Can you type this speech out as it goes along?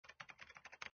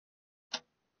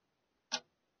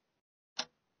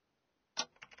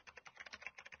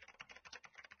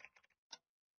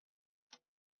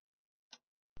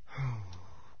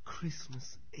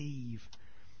Christmas Eve.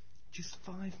 Just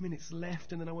 5 minutes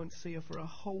left and then I won't see her for a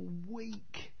whole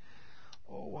week.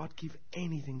 Oh, I'd give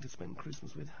anything to spend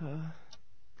Christmas with her.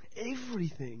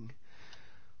 Everything.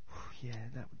 Yeah,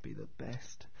 that would be the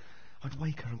best. I'd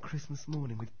wake her on Christmas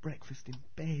morning with breakfast in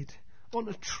bed, on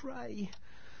a tray.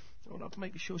 And I'd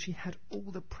make sure she had all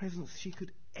the presents she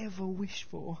could ever wish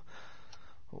for.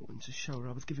 Oh, and to show her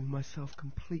I was giving myself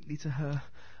completely to her,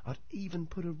 I'd even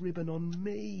put a ribbon on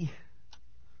me.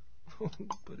 Oh,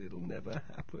 but it'll never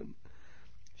happen.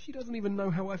 She doesn't even know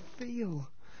how I feel.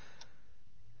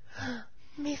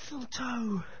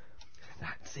 Mistletoe!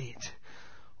 That's it.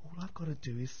 All I've got to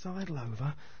do is sidle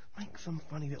over, make some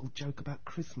funny little joke about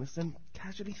Christmas and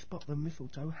casually spot the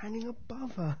mistletoe hanging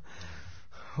above her.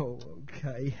 Oh,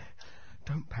 okay.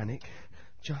 Don't panic.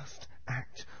 Just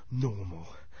act normal.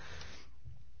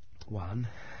 1,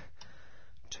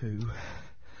 2,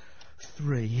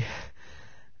 3...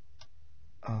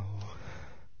 Oh,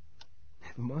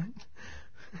 never mind.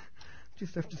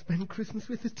 Just have to spend Christmas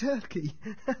with a turkey.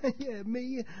 Yeah,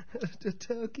 me, a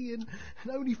turkey, and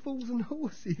only fools and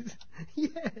horses.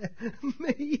 Yeah,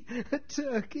 me, a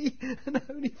turkey, and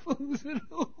only fools and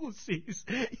horses.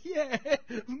 Yeah,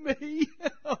 me,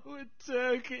 oh, a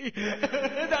turkey,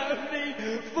 and only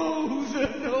fools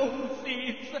and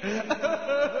horses.